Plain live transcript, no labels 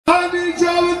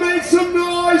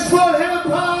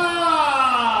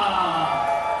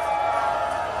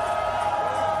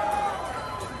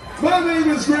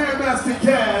is Grandmaster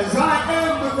Kaz. I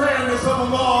am the grandest of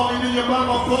them all, and then your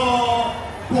mama ball,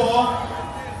 boy.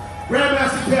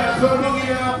 Grandmaster Kaz, for the Boogie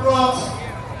Down Bronx.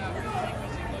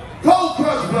 Cold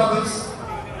Crush Brothers.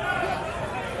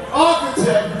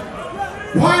 Architect.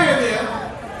 Pioneer.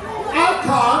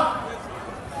 Icon.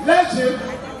 Legend.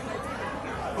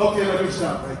 Okay, let me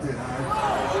stop right there.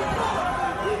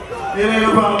 It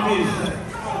ain't about me.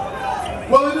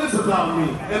 Well, it is about me,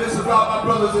 and it's about my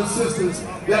brothers and sisters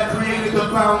that created the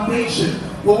foundation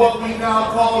for what we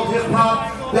now call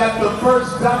hip-hop, that the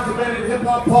first documented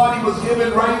hip-hop party was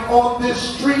given right on this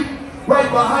street, right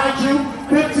behind you,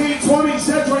 1520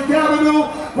 Sedgwick Avenue,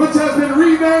 which has been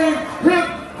renamed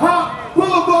Hip-Hop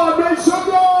Boulevard. Make some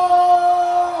noise!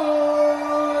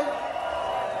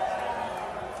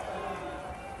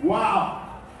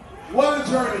 Wow, what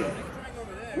a journey,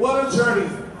 what a journey.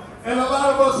 And a lot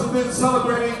of us have been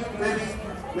celebrating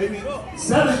maybe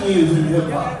 7 years in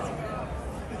hip-hop.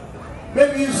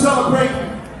 Maybe you celebrate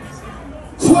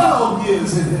 12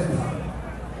 years in hip-hop.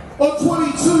 Or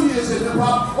 22 years in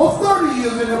hip-hop. Or 30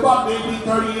 years in hip-hop. Maybe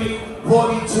 38,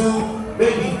 42,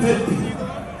 maybe 50.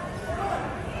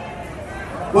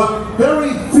 But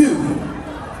very few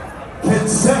can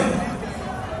say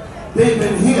they've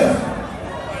been here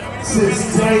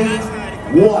since day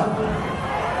one.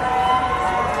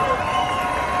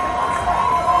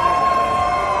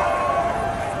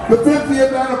 The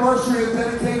 50th anniversary is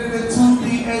dedicated to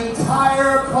the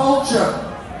entire culture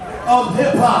of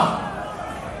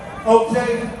hip-hop,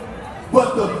 okay?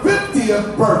 But the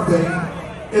 50th birthday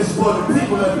is for the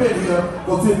people that have been here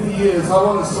for 50 years. I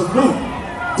want to salute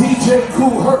DJ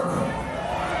Kool Herc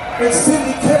and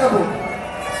Sidney Campbell,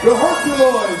 the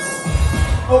Herculoids,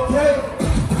 okay?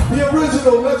 The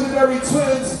original legendary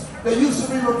twins that used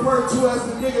to be referred to as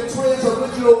the Nigga Twins,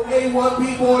 original A1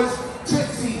 B-Boys,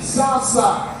 Gypsy,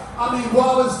 Southside,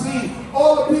 Wallace D,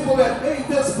 all the people that made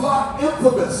this block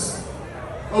infamous.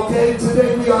 Okay,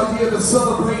 today we are here to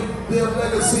celebrate their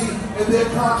legacy and their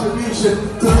contribution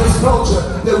to this culture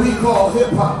that we call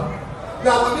hip-hop.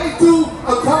 Now when they do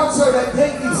a concert at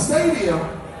Yankee Stadium,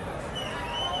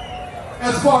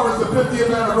 as far as the 50th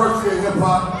anniversary of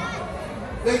hip-hop,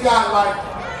 they got like,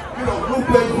 you know,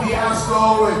 Lupe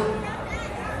Fiasco and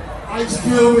Ice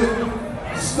Cube and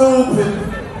Snoop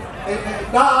and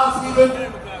Nas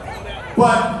even.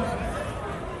 But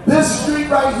this street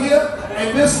right here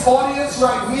and this audience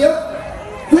right here,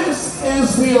 this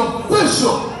is the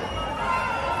official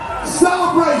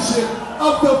celebration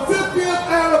of the 50th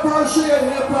anniversary of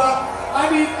hip-hop. I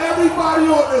need everybody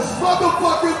on this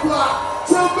motherfucking block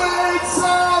to make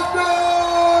some noise!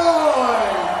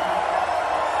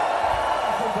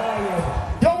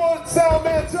 Come on, sound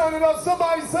man, turn it up.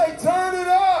 Somebody say, turn it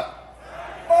up!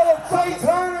 Oh, say,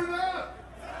 turn it up!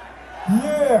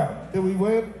 Yeah! Did we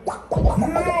win?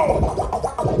 No!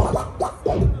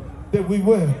 Did we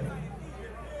win?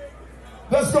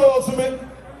 Let's go, Ultimate.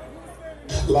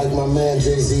 Like my man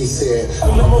Jay-Z said,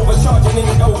 I'm overcharging and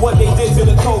you know what they did to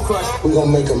the Cold Crush. We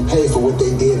gonna make them pay for what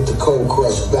they did to Cold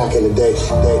Crush back in the day.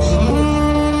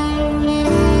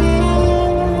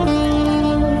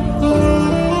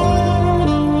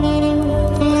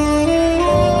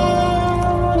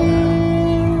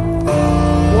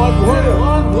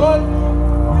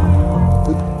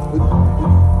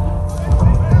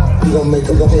 We gonna make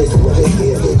them pay for what they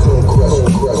did to Cold Crush.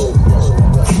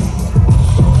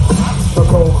 The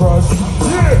Cold Crush.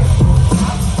 Yeah!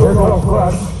 The Cold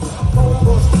Crush.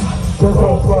 The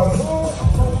Cold Crush.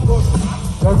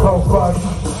 The Cold Crush.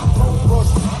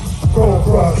 Cold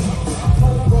Crush.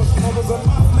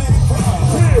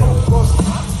 Yeah!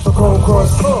 The Cold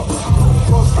Crush.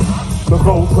 The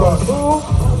Cold Crush.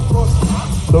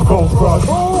 The Cold Crush.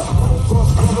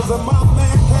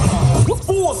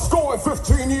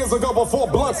 15 years ago, before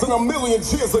blunts and a million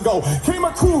years ago, came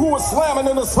a crew who was slamming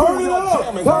in the studio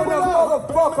jamming. Turn that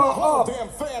motherfucker up. Damn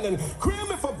fanning.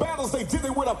 Cramming for battles, they did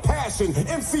it with a passion.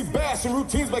 MC bashing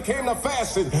routines became the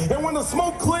fashion. And when the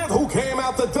smoke cleared, who came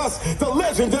out the dust? The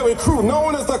legendary crew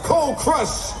known as the Cold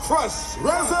Crush.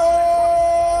 Resurrected.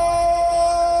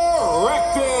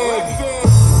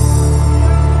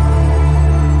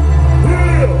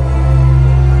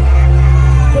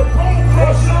 The Cold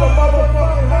Crush in the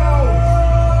motherfucking house.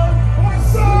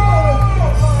 What's up?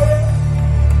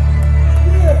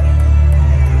 Yeah.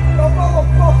 The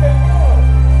motherfucking house.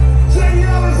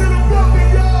 JL is in the building,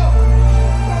 y'all.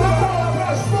 The Cold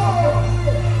Crush Bar.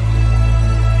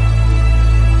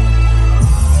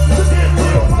 To get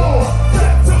real power.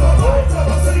 Back to the light of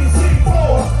a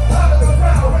CC4. Out of the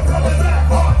crowd, we're coming back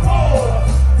hardcore.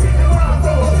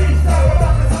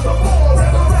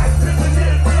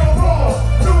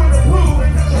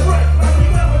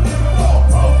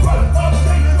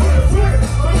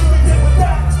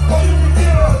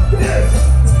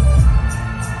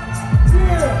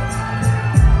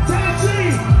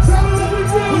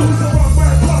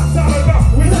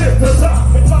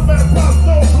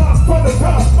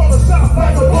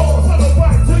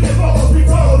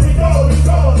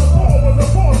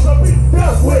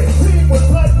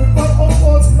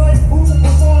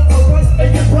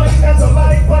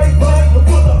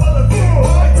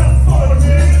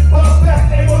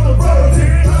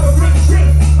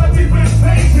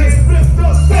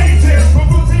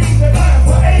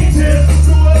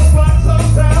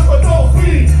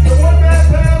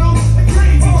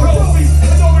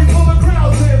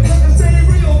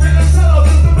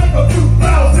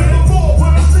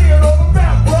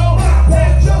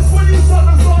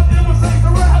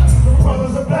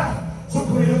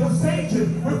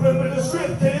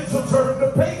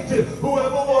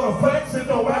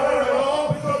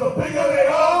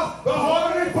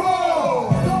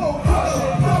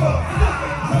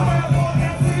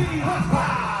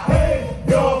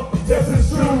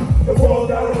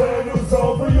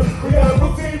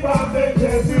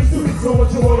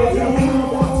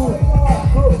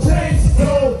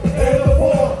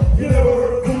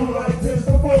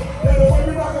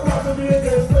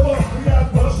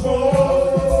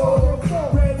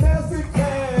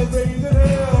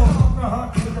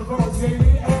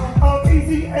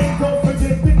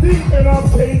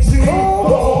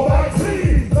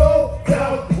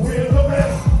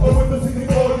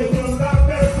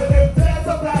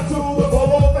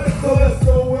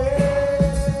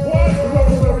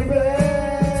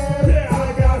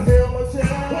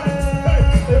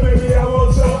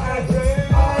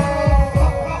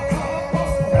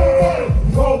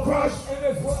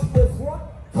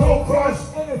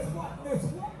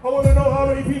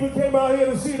 people came out here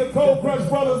to see the Cold Crush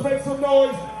Brothers? Make some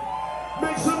noise.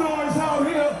 Make some noise out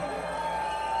here.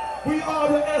 We are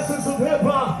the essence of hip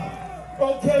hop.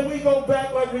 Okay, we go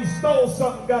back like we stole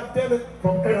something, goddammit,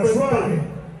 from everybody. Right.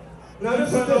 Now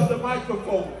this is just the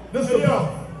microphone. This is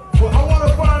well, I want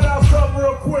to find out something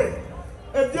real quick.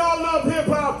 If y'all love hip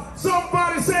hop,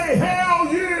 somebody say hell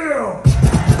yeah!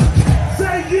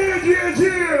 Say yeah, yeah,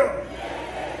 yeah!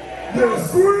 Yeah,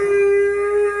 scream!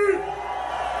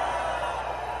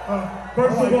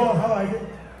 First of all, I like it.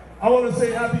 I want to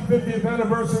say happy 50th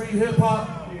anniversary hip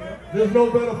hop. There's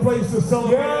no better place to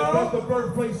celebrate than the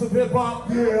birthplace of hip hop.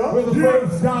 Where the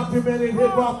first documented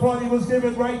hip hop party was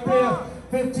given right there,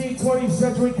 1520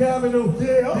 Sedgwick Avenue.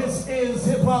 This is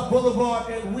Hip Hop Boulevard,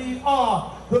 and we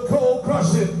are the cold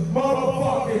crushing,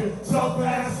 motherfucking, tough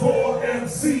ass 4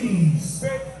 MCs.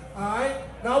 Alright?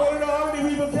 Now I want to know how many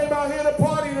people came out here to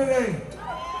party today.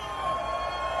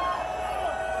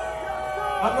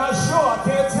 I'm not sure, I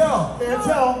can't tell. Can't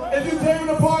tell. If you came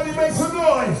to the party, make some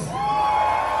noise.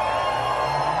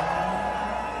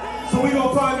 So we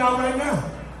gonna find out right now.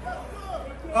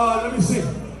 Let me see.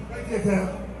 Right there, Cam.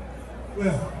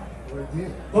 Where? Right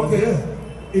there. Okay.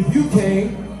 If you came,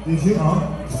 did you? I'm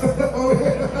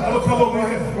gonna come over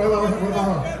here.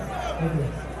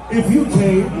 If you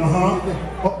came,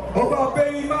 what about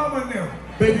baby mama now?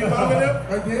 Baby mama now?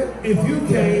 Right there. If you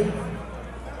came,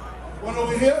 one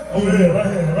over here? Over here, right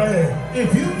here, right here.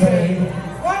 If you came,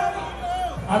 what?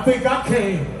 I think I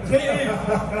came.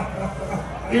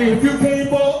 If you came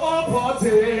for a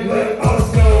party, let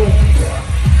us know.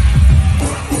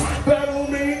 Battle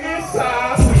me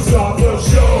inside, we start the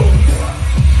show.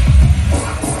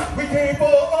 We came for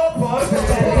a party.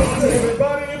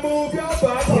 Everybody move your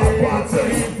body.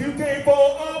 If you came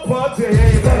for a party,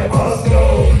 let us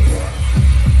know.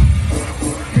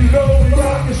 You know we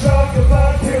rock the shop, the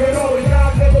block, give it all we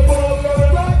got. Never more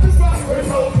gonna rock the spot. We're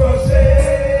so crushing.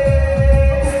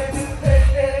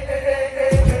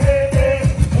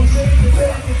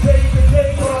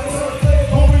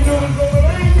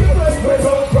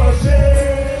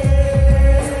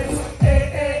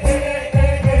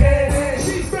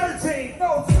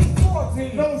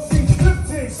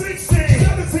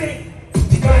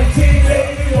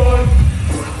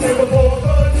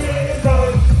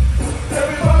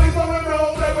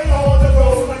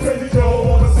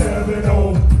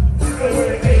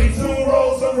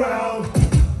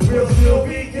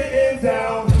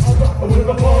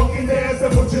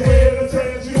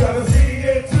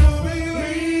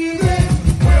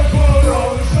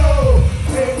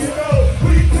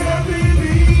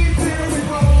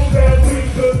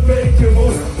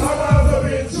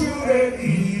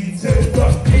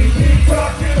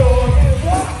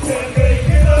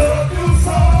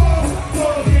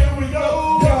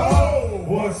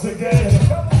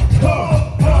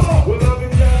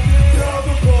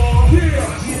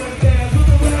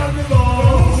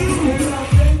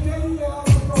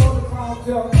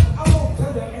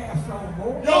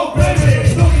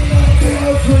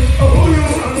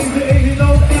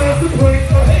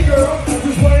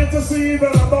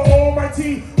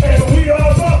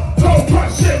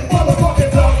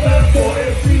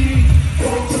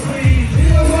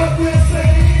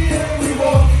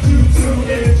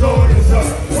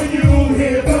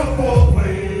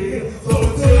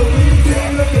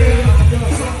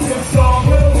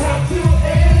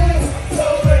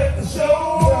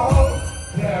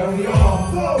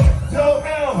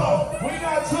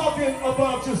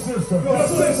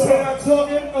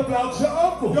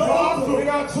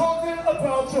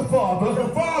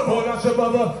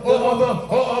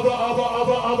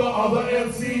 Other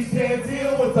MCs can't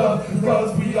deal with us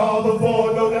because we all the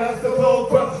board. No, that's the cold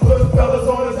crush. Put the fellas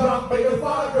on the top, making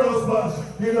 5 girls blush.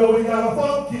 You know we got a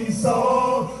funky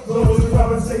song, so we'll just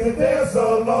come and sing and dance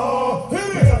along. Hit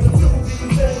it!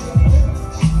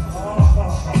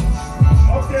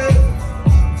 Okay,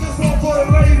 this one for the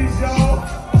ladies, y'all.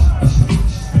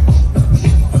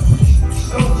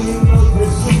 Nothing no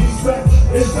disrespect.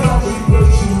 It's how we put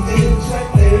you in check.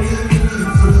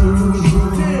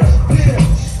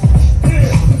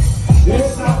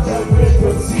 It's not that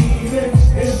we're conceding,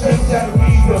 it's just that we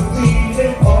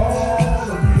defeated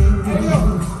all of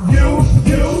you.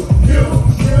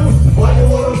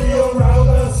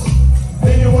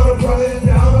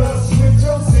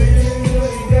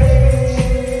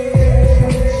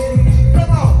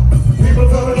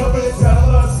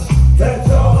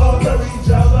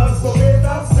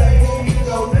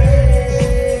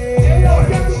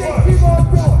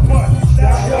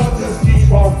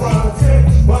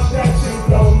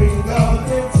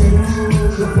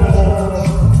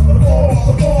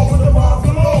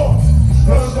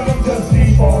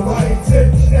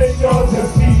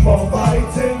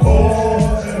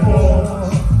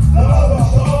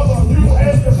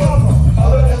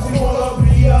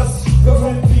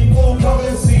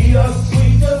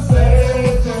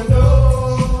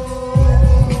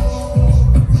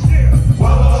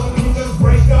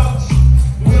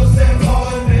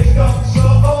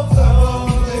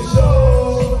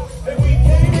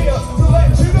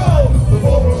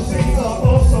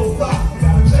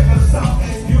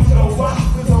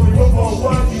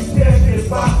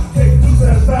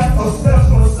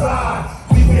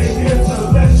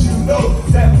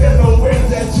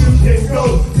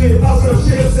 shit. I'll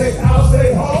say, I'll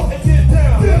stay home and get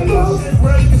down. Get loose and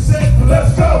ready to set.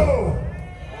 Let's go.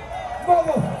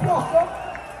 Motherfucker.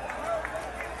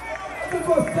 I'm just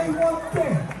gonna say one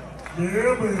thing.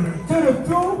 Yeah, baby. To the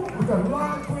dude with the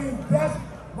lime green vest,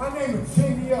 my name is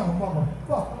JBL,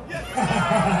 motherfucker.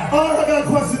 All right, I got a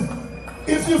question.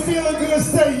 If you're feeling good,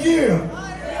 say yeah.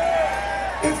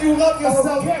 If you love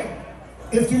yourself,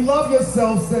 if you love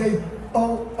yourself, say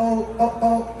oh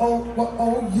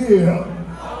yeah.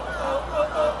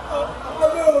 A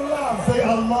little loud. Say I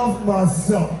love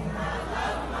myself.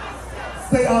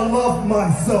 Say I love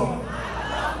myself.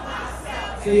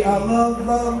 Say I love.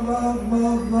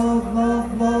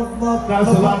 That's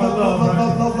a lot of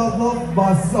love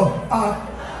myself.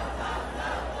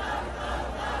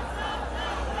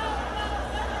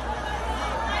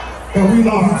 And we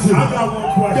love you too. I got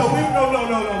one question. Yo,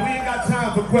 no. We ain't got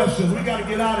time for questions. We got to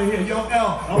get out of here. Yo,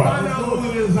 L, find out who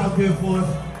it is out there for us.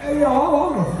 Hey, yo,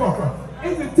 hold on, fucker.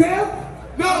 Is it Deb?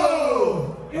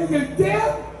 No! Is it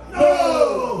Deb?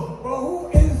 No! Well, who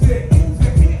is it? Who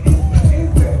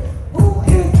is it?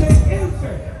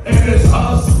 And it's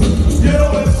us. You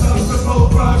know it's us, the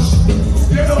Gold Rush.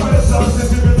 You know it's us,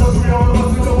 it's even though we all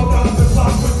love to go about the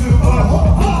clock with you.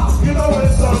 You know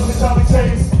it's us, it's Charlie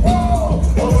Chase.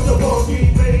 Over the bogey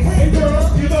face. Hey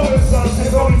girl, you know it's us, it's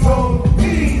Tony Tone.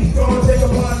 He's gonna take a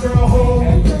black girl home.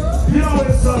 You know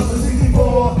it's us, it's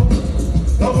CC4.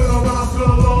 Open around to the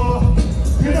law.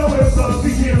 You know it's us,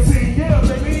 CGMC. Yeah,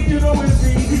 baby, you know it's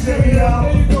me, DJL.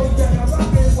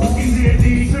 Easy and D,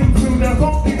 two, that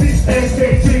funky beat.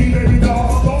 SKT, baby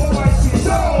dog, all the right shit.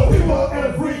 So, we want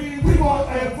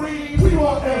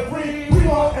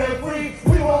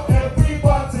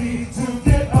everybody to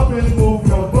get up and move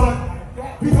your butt.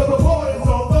 Because the boy is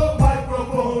on the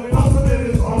microphone and ultimate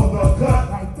is on the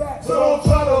cut. So don't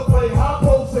try to play high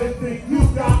post and think you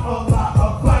got a lot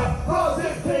of class. Cause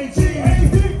it's KG,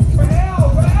 and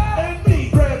me,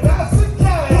 Grandmaster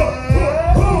Cat.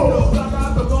 Knows I got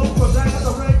the vote for that,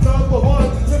 the rank number one.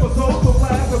 Never sold the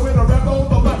class and win a record,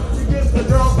 the back against the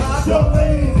girl back. Young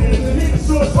ladies in the heat,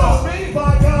 so it's about me.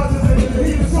 By God, it's in the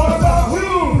heat, so it's about you.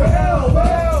 The L.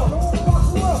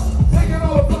 Taking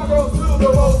all the black girls to the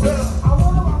hotel.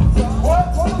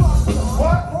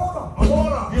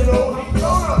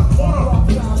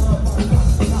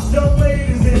 Young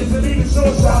ladies is an even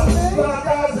short shot. Black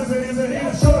guys is an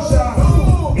even short shot.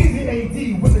 Easy AD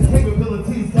with the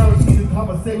capabilities, guaranteed to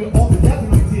compensate with all the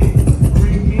activities.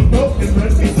 Bring me milk and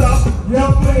let me stop.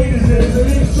 Young ladies is an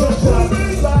even short shot.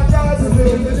 Black guys is an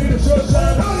even short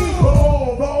shot.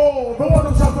 The one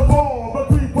who shot the ball. But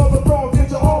creep on the throne, get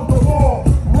your arm the wall.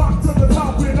 Rock to the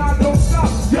top and I don't stop.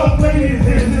 Young ladies is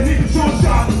an even short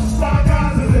shot. Black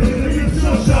guys is an even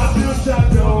short shot.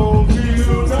 Don't you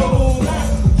know that?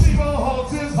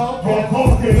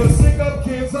 The sick-up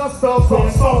kids are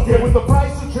stalking. With the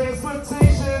price of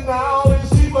transportation now, it's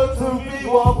cheaper to be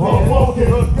walking. The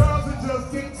girls are just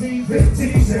get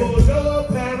teasing for no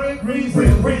apparent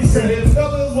reason. If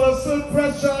fellas was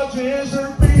suppressed charges,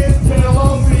 you're being down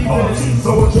on season. So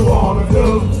what you wanna do?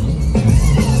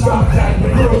 Stop that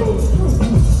groove.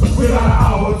 We got an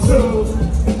hour or two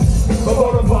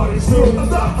before the party's through.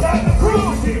 Stop that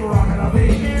groove. Keep rocking, I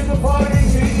mean, in the party.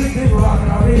 Keep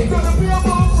rocking, I mean, gonna be a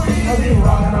keep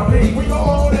rockin' our beat, we go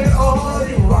on and on.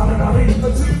 Keep rockin' our beat,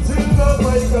 till the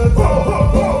break of dawn.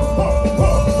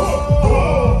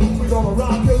 We gonna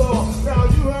rock it all. Now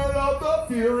you heard of the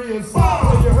Furious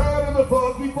Five, and you heard of the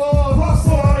Funky Four. Plus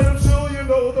one, and I'm sure you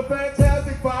know the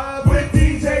Fantastic Five with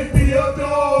DJ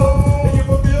Theodore. And you're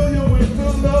familiar with the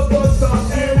Love Bus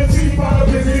Stop and the Chief out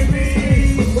of Busy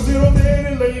Bee. But you know, men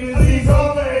and ladies, these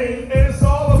are lame, and it's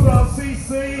all about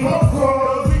CC.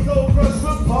 Cause we go crush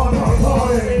the party.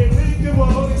 To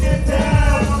get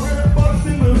down, we're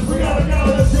busting loose. We gotta go,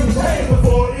 let's do hey, the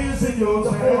four is in your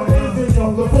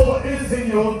town. The four is in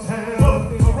your town.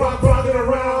 Rockin'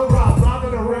 around.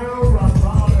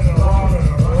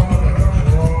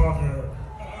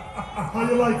 How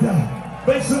you like that?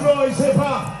 Make some noise, hip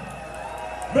hop.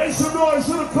 Make some noise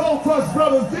to the Cold Crush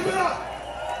brothers. Give it up.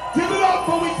 Give it up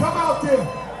when we come out there.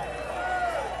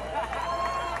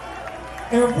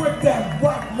 And with that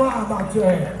rock rhyme out your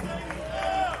head.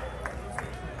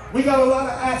 We got a lot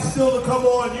of acts still to come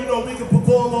on. You know, we can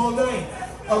perform all night.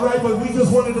 All right, but we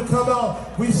just wanted to come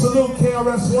out. We salute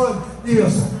KRS-One.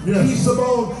 Yes. E.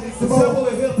 Simone, the symbol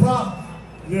of hip hop.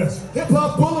 Yes. Hip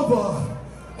Hop Boulevard.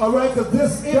 All right, because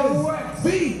this is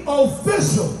the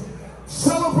official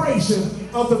celebration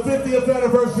of the 50th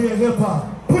anniversary of hip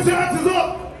hop. Put your hands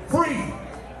up.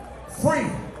 Free.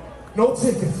 No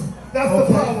tickets. That's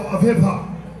the power of hip hop.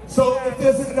 So if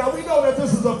this is, now we know that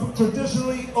this is a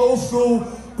traditionally old school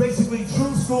basically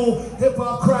true school hip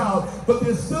hop crowd, but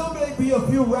there still may be a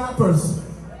few rappers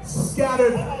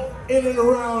scattered in and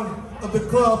around of the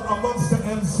club amongst the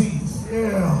MCs.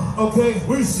 Yeah. Okay?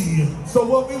 We see you. So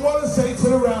what we want to say to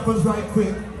the rappers right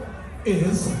quick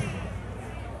is,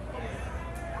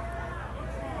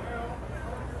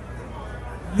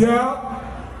 Yeah.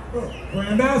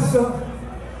 Grandmaster.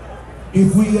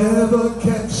 if we ever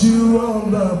catch you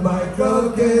on the mic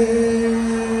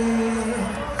again,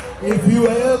 if you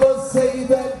ever say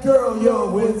that girl your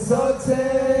wits are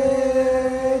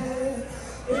 10,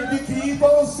 if you keep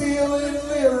on stealing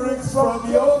lyrics from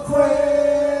your friends,